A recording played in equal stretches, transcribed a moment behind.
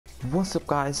What's up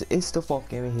guys, it's the Fault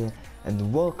Gamer here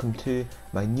and welcome to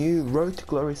my new Road to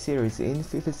Glory series in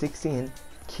FIFA 16,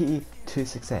 Key to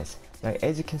Success. Now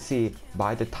as you can see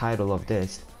by the title of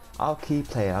this, our key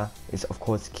player is of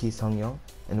course Ki Sung-young,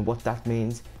 and what that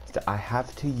means is that I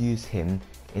have to use him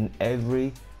in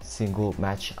every single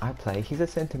match I play. He's a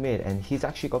centre mid and he's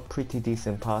actually got pretty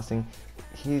decent passing.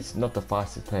 He's not the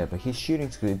fastest player but his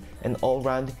shooting's good, and all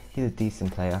round he's a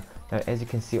decent player. Now as you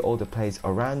can see all the players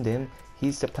around him,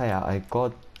 he's the player I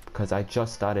got because I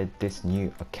just started this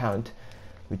new account,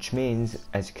 which means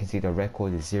as you can see the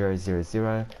record is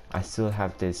 000. I still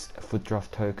have this foot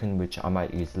draft token which I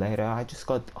might use later. I just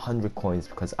got 100 coins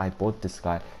because I bought this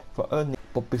guy for only.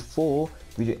 But before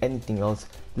we do anything else,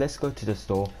 let's go to the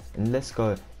store and let's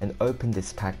go and open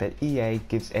this pack that EA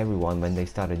gives everyone when they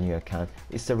start a new account.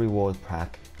 It's the reward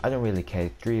pack. I don't really care.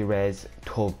 3 rares,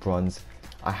 12 bronze.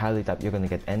 I highly doubt you're gonna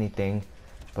get anything.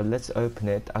 But let's open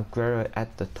it. Aguero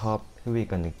at the top. Who we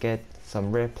gonna get?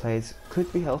 Some rare plays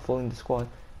could be helpful in the squad,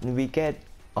 and we get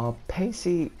a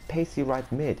pacey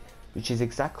right mid, which is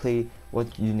exactly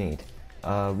what you need.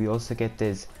 We also get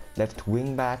this left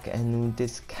wing back and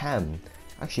this cam.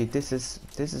 Actually, this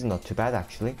is not too bad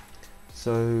actually.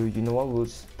 So you know what? We'll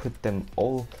just put them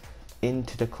all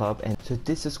into the club, and so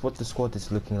this is what the squad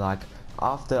is looking like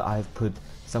after I've put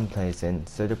some players in.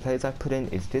 So the players I put in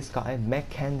is this guy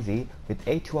Mackenzie with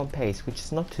 81 pace, which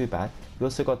is not too bad. We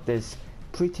also got this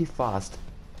pretty fast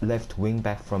left wing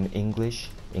back from England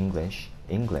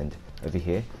over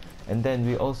here, and then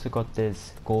we also got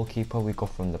this goalkeeper we got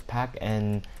from the pack,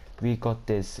 and we got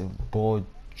this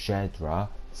Bojedra,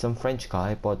 some French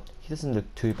guy, but he doesn't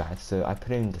look too bad, so I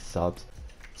put him in the subs.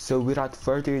 So without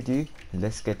further ado,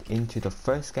 let's get into the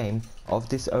first game of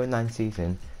this 09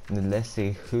 season. And then let's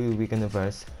see who we're gonna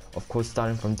verse. Of course,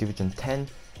 starting from Division 10,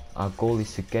 our goal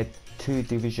is to get to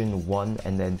Division 1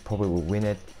 and then probably we'll win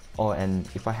it. Oh, and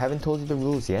if I haven't told you the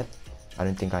rules yet, I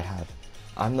don't think I have.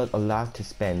 I'm not allowed to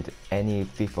spend any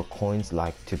FIFA coins,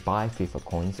 like to buy FIFA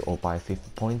coins or buy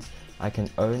FIFA points. I can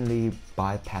only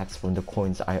buy packs from the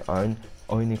coins I earn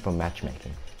only from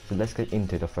matchmaking. So let's get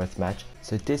into the first match.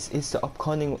 So this is the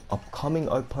upcoming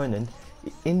opponent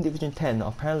in Division 10.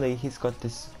 Apparently he's got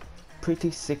this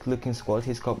pretty sick looking squad.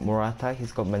 He's got Morata,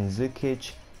 he's got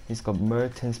Mandzukic, he's got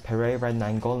Mertens, Pereira,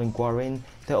 Nainggolan, Guarin.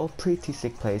 They're all pretty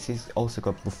sick players. He's also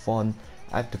got Buffon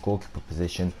at the goalkeeper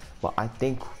position. But I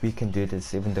think we can do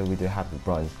this even though we do have the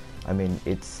bronze. I mean,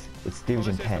 it's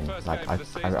Division 10. Like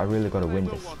I really gotta win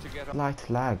this. Light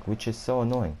lag, which is so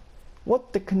annoying.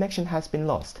 What? The connection has been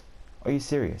lost? Are you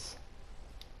serious?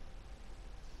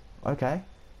 Okay,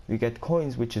 we get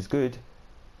coins, which is good.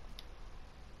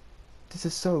 This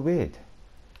is so weird.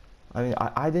 I mean,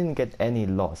 I didn't get any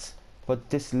loss, but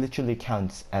this literally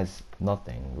counts as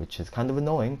nothing, which is kind of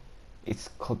annoying.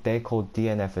 They're called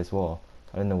DNF as well.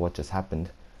 I don't know what just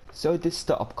happened. So this is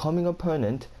the upcoming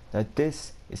opponent. Now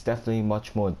this is definitely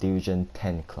much more Division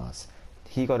 10 class.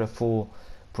 He got a full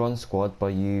bronze squad, but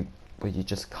you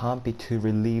just can't be too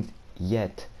relieved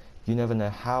yet. You never know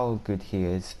how good he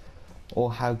is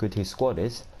or how good his squad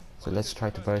is. So let's try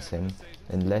to verse him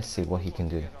and let's see what he can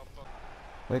do.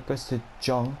 Well, it goes to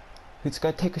Jong, who's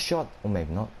gonna take a shot, or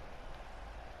maybe not.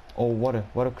 Oh, what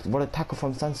a tackle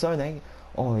from Sansone.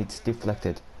 Oh, it's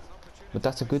deflected. But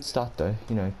that's a good start though,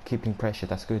 you know, keeping pressure,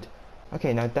 that's good.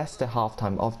 Okay, now that's the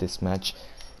halftime of this match.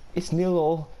 It's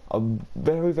 0-0, a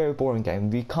very boring game.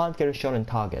 We can't get a shot on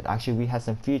target. Actually, we had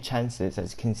some few chances,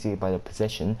 as you can see by the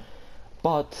possession.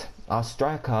 But our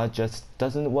striker just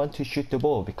doesn't want to shoot the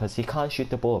ball because he can't shoot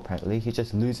the ball apparently. He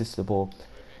just loses the ball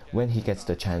when he gets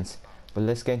the chance. But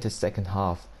let's get into the second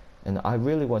half, and I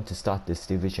really want to start this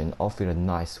division off with a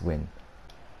nice win.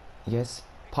 Yes,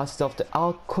 pass it off to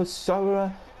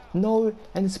Alcosora. No,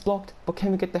 and it's blocked. But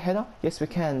can we get the header? Yes, we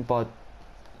can, but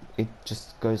it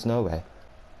just goes nowhere.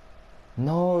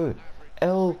 No,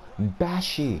 El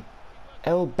Bashi.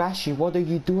 El Bashi, what are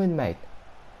you doing, mate?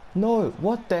 No,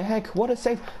 what the heck? What a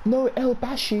save. No, El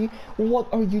Bashi, what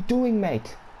are you doing,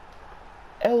 mate?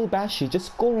 El Bashi just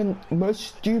scoring the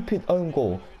most stupid own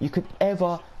goal you could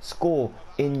ever score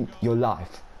in your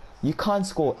life. You can't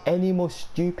score any more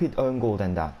stupid own goal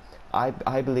than that.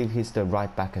 I believe he's the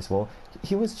right back as well.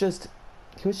 He was just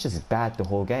bad the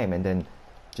whole game, and then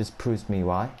just proves me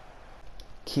why.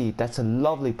 Key, that's a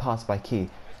lovely pass by Key.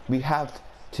 We have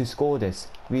to score this.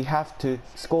 We have to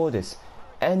score this.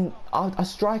 And our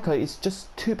striker is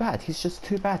just too bad. He's just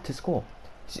too bad to score.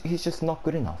 He's just not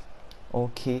good enough.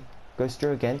 Okay, goes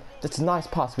through again. That's a nice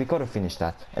pass. We gotta finish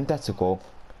that. And that's a goal.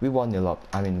 We 1-0 up.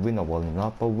 I mean, we're not 1-0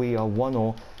 up, but we are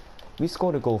 1-0. We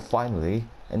scored a goal finally,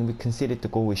 and we conceded the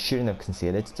goal we shouldn't have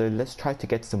conceded. So let's try to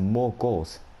get some more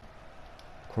goals.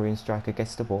 Korean striker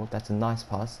gets the ball. That's a nice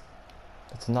pass.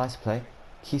 That's a nice play.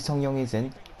 Ki Sung-young is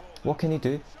in. What can he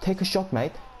do? Take a shot,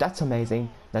 mate. That's amazing.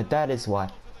 Now that is why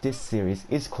this series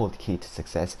is called Key to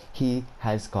Success. He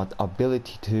has got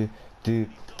ability to do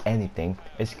anything.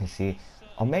 As you can see,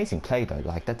 amazing play though.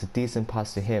 Like, that's a decent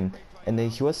pass to him. And then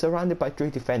he was surrounded by 3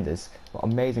 defenders. But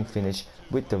amazing finish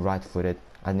with the right-footed,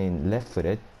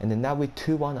 left-footed. And then now we're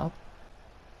 2-1 up.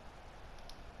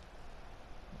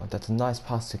 Oh, that's a nice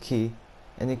pass to Key.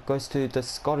 And it goes to the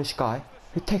Scottish guy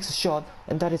who takes a shot,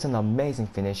 and that is an amazing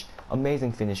finish.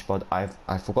 Amazing finish, but I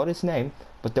forgot his name,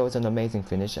 but there was an amazing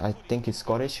finish. I think he's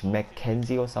Scottish,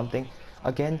 Mackenzie or something.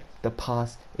 Again, the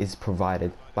pass is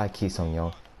provided by Ki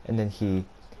Sung-young, and then he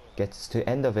gets to the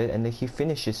end of it, and then he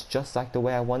finishes just like the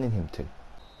way I wanted him to.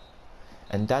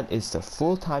 And that is the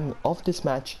full time of this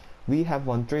match. We have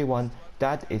won 3-1.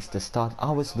 That is the start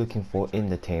I was looking for in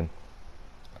the team.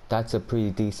 That's a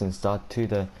pretty decent start to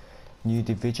the new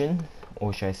division,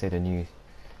 or should I say the new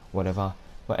whatever.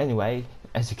 But anyway,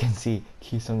 as you can see,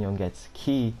 Ki Sung-young gets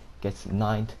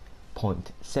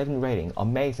 9.7 rating.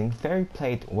 Amazing. Ferry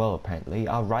played well apparently.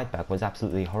 Our right back was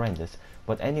absolutely horrendous.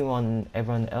 But everyone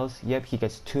else, yep, he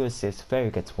gets 2 assists.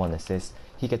 Ferry gets 1 assist.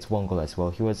 He gets 1 goal as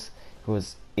well. He was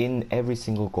in every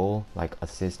single goal, like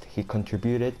assist. He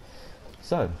contributed.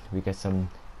 So we get some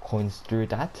coins through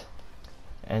that.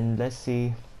 And let's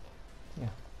see. Yeah.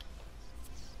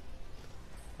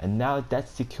 And now that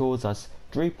secures us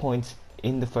 3 points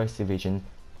in the first division.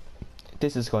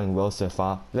 This is going well so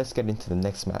far. Let's get into the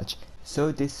next match.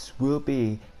 So this will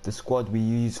be the squad we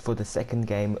use for the second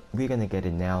game. We're gonna get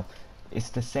it now. It's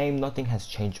the same, nothing has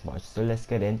changed much. So let's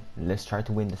get in. Let's try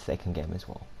to win the second game as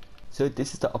well. So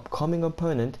this is the upcoming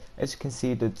opponent. As you can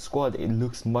see, the squad, it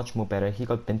looks much more better. He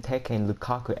got Benteke and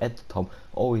Lukaku at the top,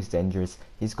 always dangerous.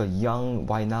 He's got Young,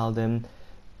 Wijnaldum,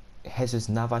 Jesus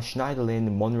Navas,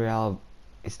 Schneiderlin, Monreal.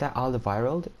 Is that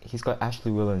Alderweireld? He's got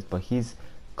Ashley Williams, but he's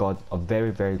got a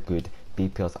very good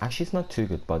BPL. Actually, it's not too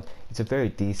good, but it's a very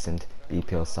decent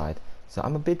BPL side. So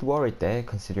I'm a bit worried there,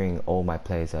 considering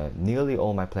nearly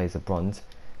all my players are bronze.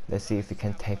 Let's see if we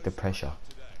can take the pressure.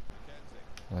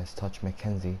 Let's touch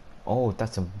Mackenzie. Oh,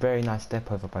 that's a very nice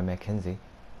step over by Mackenzie.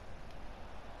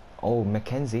 Oh,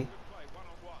 Mackenzie.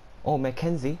 Oh,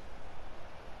 Mackenzie.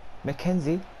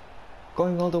 Mackenzie.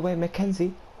 Going all the way,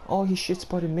 Mackenzie. Oh, he shoots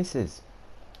but it misses.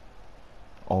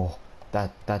 Oh,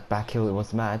 that back heel, it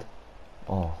was mad.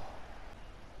 Oh.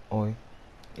 Oh,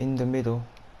 in the middle.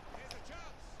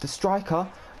 The striker.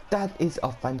 That is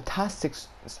a fantastic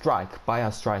strike by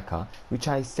our striker, which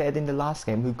I said in the last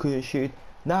game who couldn't shoot.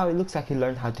 Now it looks like he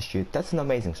learned how to shoot. That's an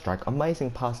amazing strike.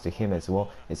 Amazing pass to him as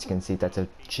well. As you can see, that's a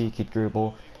cheeky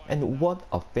dribble. And what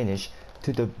a finish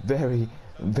to the very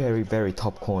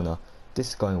top corner. This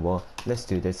is going well. Let's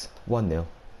do this. 1-0.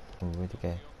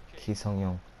 Rudiger. Ki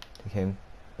Sung-young to him.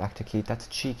 Back to Ki. That's a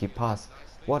cheeky pass.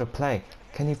 What a play.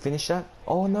 Can he finish that?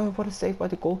 Oh no, what a save by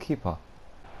the goalkeeper.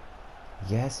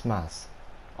 Yes, Mas.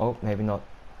 Oh, maybe not.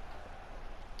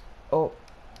 Oh,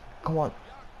 come on.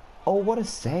 Oh, what a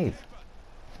save.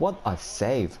 What a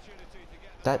save.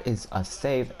 That is a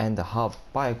save and a half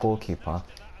by a goalkeeper.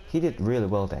 He did really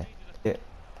well there.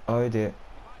 Oh dear.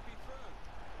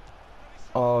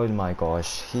 Oh my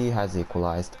gosh, he has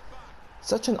equalized.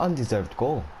 Such an undeserved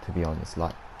goal, to be honest.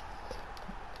 Like,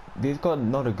 we've got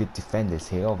not a good defenders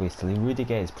here, obviously.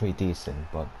 Rudiger is pretty decent,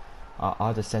 but our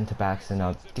other centre backs and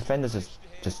our defenders are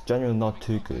just generally not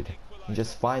too good. He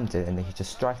just finds it and then he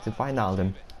just strikes it.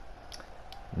 Wijnaldum.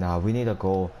 Now we need a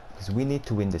goal because we need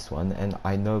to win this one, and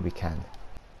I know we can.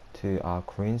 To our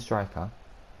Korean striker.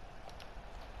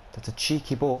 That's a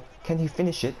cheeky ball. Can he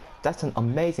finish it? That's an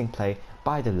amazing play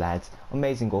by the lads.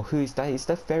 Amazing goal. Who is that? Is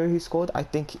that Ferry who scored? I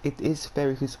think it is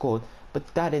Ferry who scored. But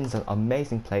that is an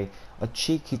amazing play. A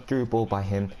cheeky through ball by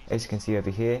him. As you can see over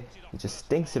here, he just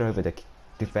stinks it over the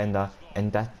defender,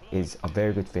 and that is a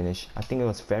very good finish. I think it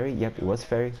was Ferry. Yep, it was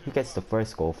Ferry who gets the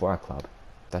first goal for our club.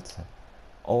 That's it.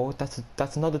 Oh,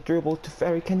 that's another dribble to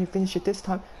Ferry. Can he finish it this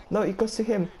time? No, it goes to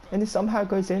him, and it somehow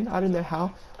goes in. I don't know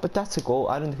how, but that's a goal.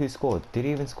 I don't know who scored. Did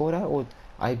he even score that? Or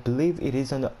I believe it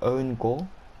is an own goal.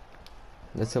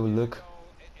 Let's have a look.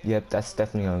 Yep, that's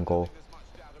definitely an own goal.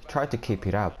 Try to keep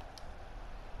it up.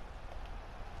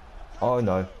 Oh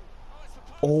no.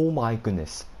 Oh my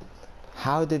goodness.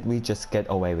 How did we just get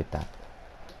away with that?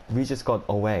 We just got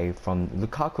away from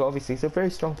Lukaku. Obviously, he's a very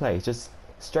strong player. Just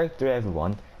straight through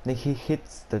everyone. Then he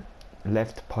hits the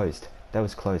left post. That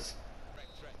was close.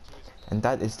 And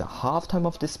that is the halftime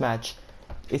of this match.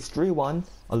 It's 3-1.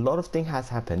 A lot of things has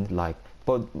happened,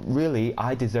 but really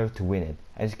I deserve to win it.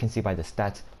 As you can see by the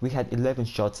stats, we had 11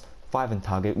 shots, 5 on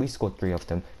target. We scored 3 of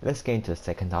them. Let's get into the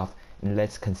second half and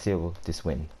let's conceal this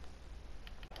win.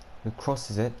 He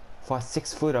crosses it for a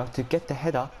 6-footer to get the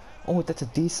header. Oh, that's a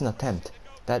decent attempt.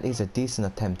 That is a decent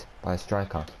attempt by a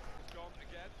striker.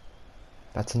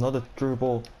 That's another through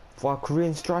ball for a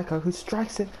Korean striker who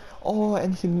strikes it. Oh,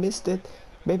 and he missed it.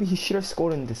 Maybe he should have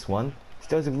scored in this one.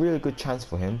 There was a really good chance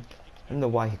for him. I don't know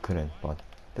why he couldn't, but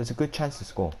there's a good chance to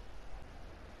score.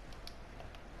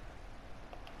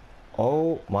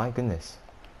 Oh my goodness.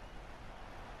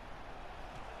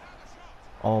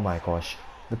 Oh my gosh.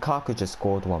 Lukaku just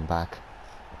scored one back.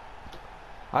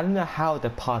 I don't know how the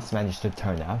pass managed to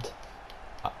turn out.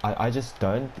 I just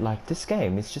don't like this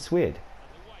game. It's just weird.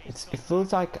 It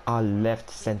feels like our left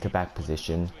centre back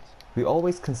position. We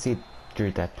always concede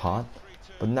through that part,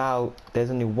 but now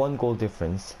there's only 1 goal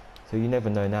difference, so you never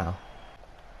know now.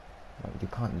 You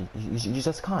can't. You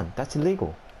just can't. That's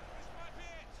illegal.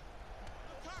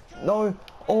 No.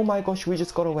 Oh my gosh, we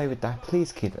just got away with that.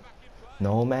 Please clear that.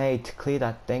 No, mate. Clear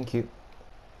that. Thank you.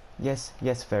 Yes,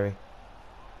 yes, Ferry.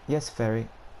 Yes, Ferry.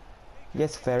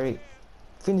 Yes, Ferry.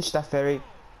 Finish that, Ferry.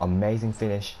 Amazing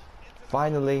finish.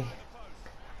 Finally,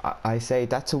 I say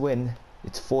that's a win.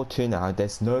 It's 4-2 now.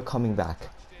 There's no coming back.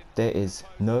 There is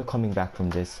no coming back from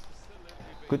this.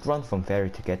 Good run from Ferry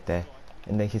to get there.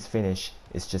 And then his finish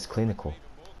is just clinical.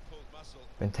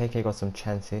 Benteke got some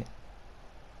chance here.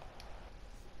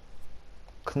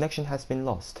 Connection has been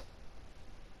lost.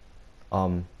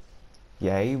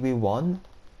 Yay, we won.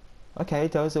 Okay,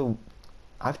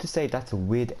 I have to say that's a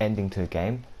weird ending to the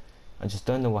game. I just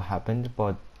don't know what happened,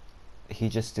 but he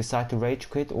just decided to rage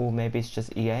quit, or maybe it's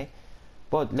just EA.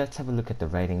 But let's have a look at the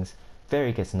ratings.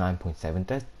 Ferry gets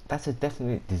 9.7. That's a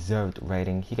definitely deserved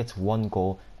rating. He gets 1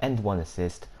 goal and 1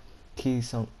 assist. He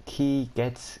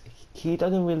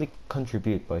doesn't really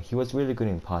contribute, but he was really good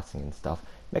in passing and stuff.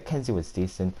 Mackenzie was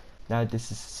decent. Now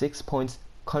this is 6 points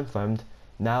confirmed.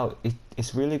 Now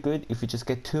it's really good. If we just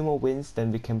get 2 more wins,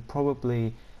 then we can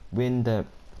probably win the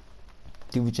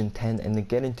Division 10 and then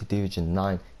get into Division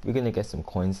 9. We're gonna get some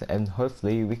coins and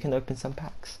hopefully we can open some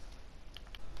packs.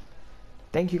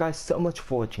 Thank you guys so much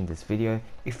for watching this video.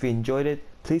 If you enjoyed it,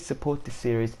 please support this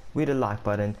series with a like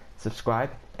button,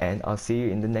 subscribe, and I'll see you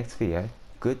in the next video.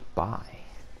 Goodbye.